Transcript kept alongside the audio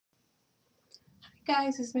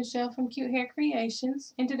Guys, it's Michelle from Cute Hair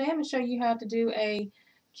Creations, and today I'm going to show you how to do a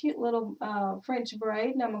cute little French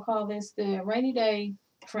braid, and I'm going to call this the rainy day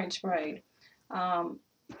French braid. Um,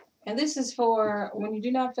 and this is for when you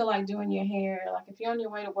do not feel like doing your hair, like if you're on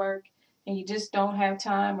your way to work and you just don't have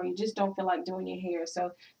time or you just don't feel like doing your hair.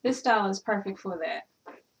 So this style is perfect for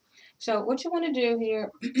that. So what you want to do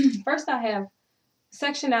here, first I have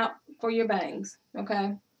section out for your bangs,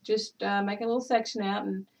 okay? Just make a little section out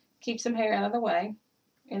and keep some hair out of the way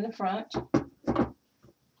in the front.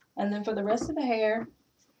 And then for the rest of the hair,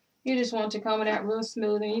 you just want to comb it out real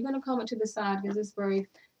smooth, and you're going to comb it to the side because this braid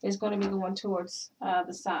is going to be going towards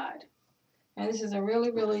the side. And this is a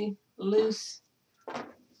really loose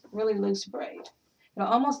braid. It'll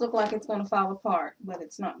almost look like it's going to fall apart, but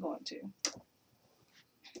it's not going to.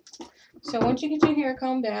 So once you get your hair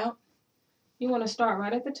combed out, you want to start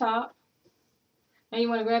right at the top, and you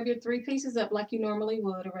want to grab your 3 pieces up like you normally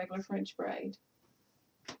would a regular French braid.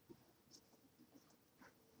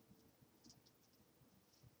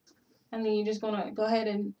 And then you're just going to go ahead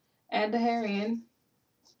and add the hair in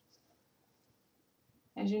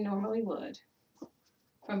as you normally would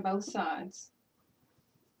from both sides.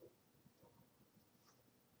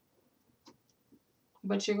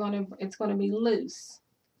 But it's going to be loose.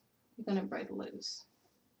 You're going to braid loose.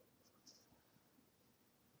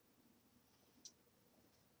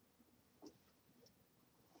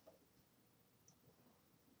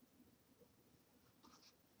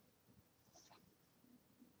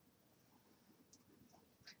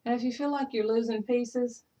 And if you feel like you're losing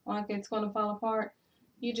pieces, like it's going to fall apart,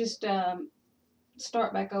 you just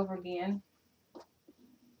start back over again.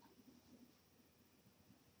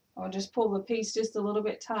 Or just pull the piece just a little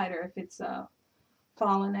bit tighter if it's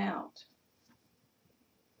falling out.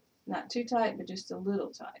 Not too tight, but just a little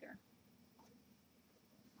tighter.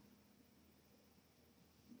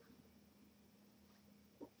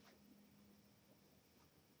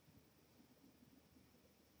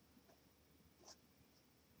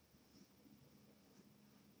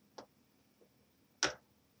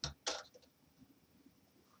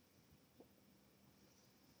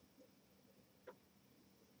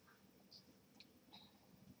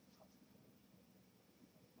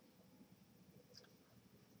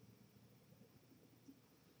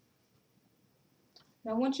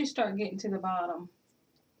 Now once you start getting to the bottom,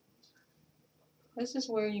 this is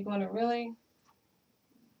where you're going to really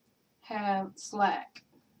have slack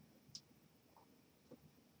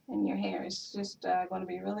in your hair. It's just going to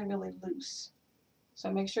be really loose.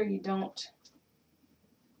 So make sure you don't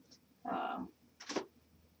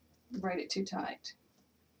braid it too tight.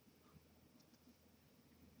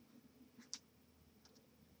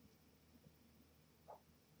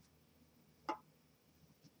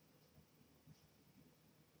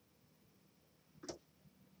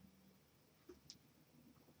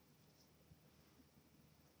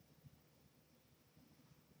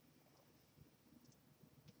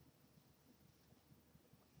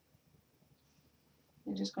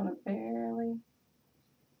 You're just going to barely,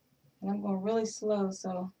 and I'm going really slow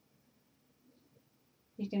so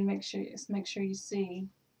you can make sure you see.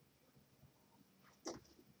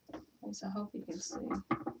 At least I hope you can see.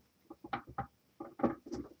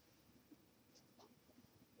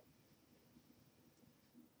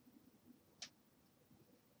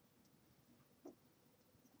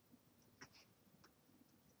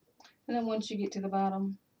 And then once you get to the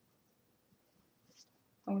bottom,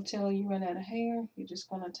 until you run out of hair, you're just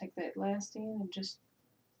going to take that last end and just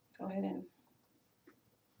go ahead and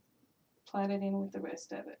plait it in with the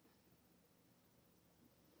rest of it.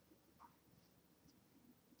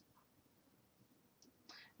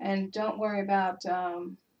 And don't worry about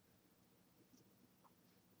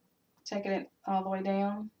taking it all the way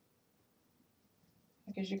down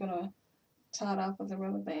because you're going to tie it off with a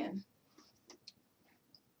rubber band.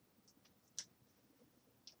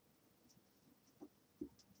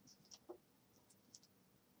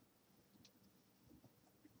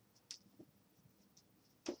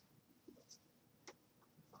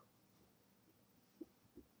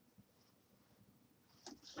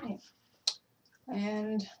 Okay.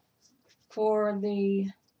 And for the,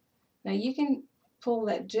 now you can pull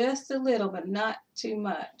that just a little, but not too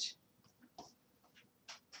much.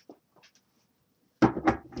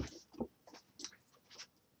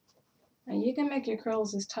 And you can make your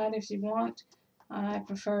curls as tight as you want. I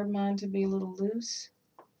prefer mine to be a little loose.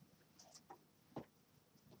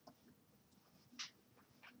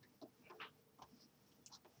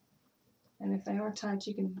 And if they are tight,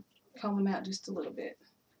 you can comb them out just a little bit.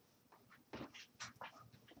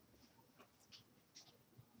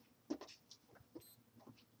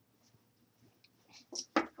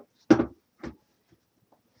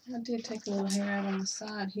 I did take a little hair out on the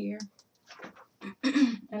side here.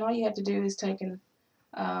 And all you have to do is take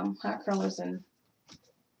hot curlers and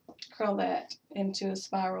curl that into a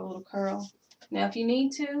spiral little curl. Now if you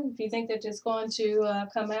need to, if you think that it's going to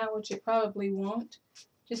come out, which it probably won't,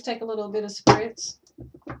 just take a little bit of spritz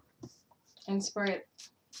and spread it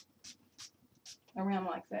around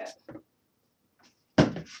like that.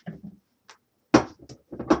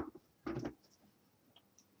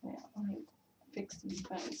 Now let me fix these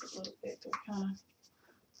things a little bit. They're kind of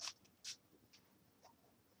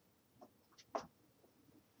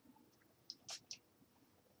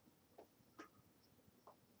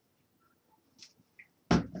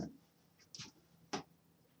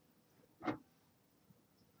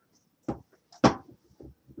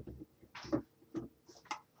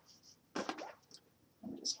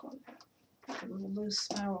just going to put a little loose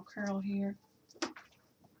spiral curl here.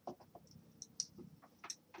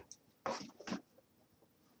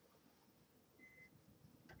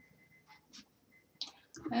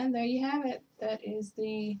 And there you have it. That is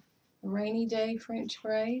the rainy day French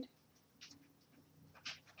braid.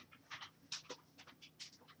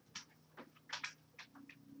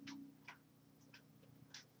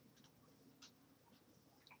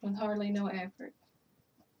 With hardly no effort.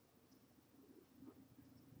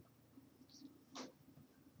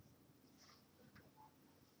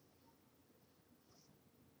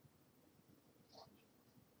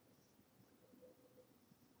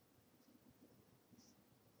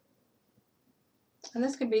 And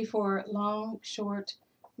this could be for long, short,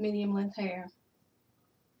 medium length hair.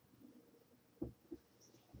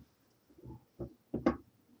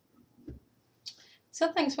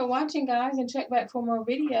 So thanks for watching, guys, and check back for more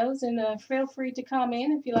videos, and feel free to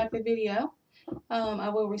comment if you like the video. I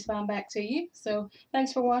will respond back to you. So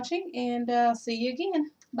thanks for watching, and see you again.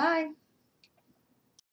 Bye.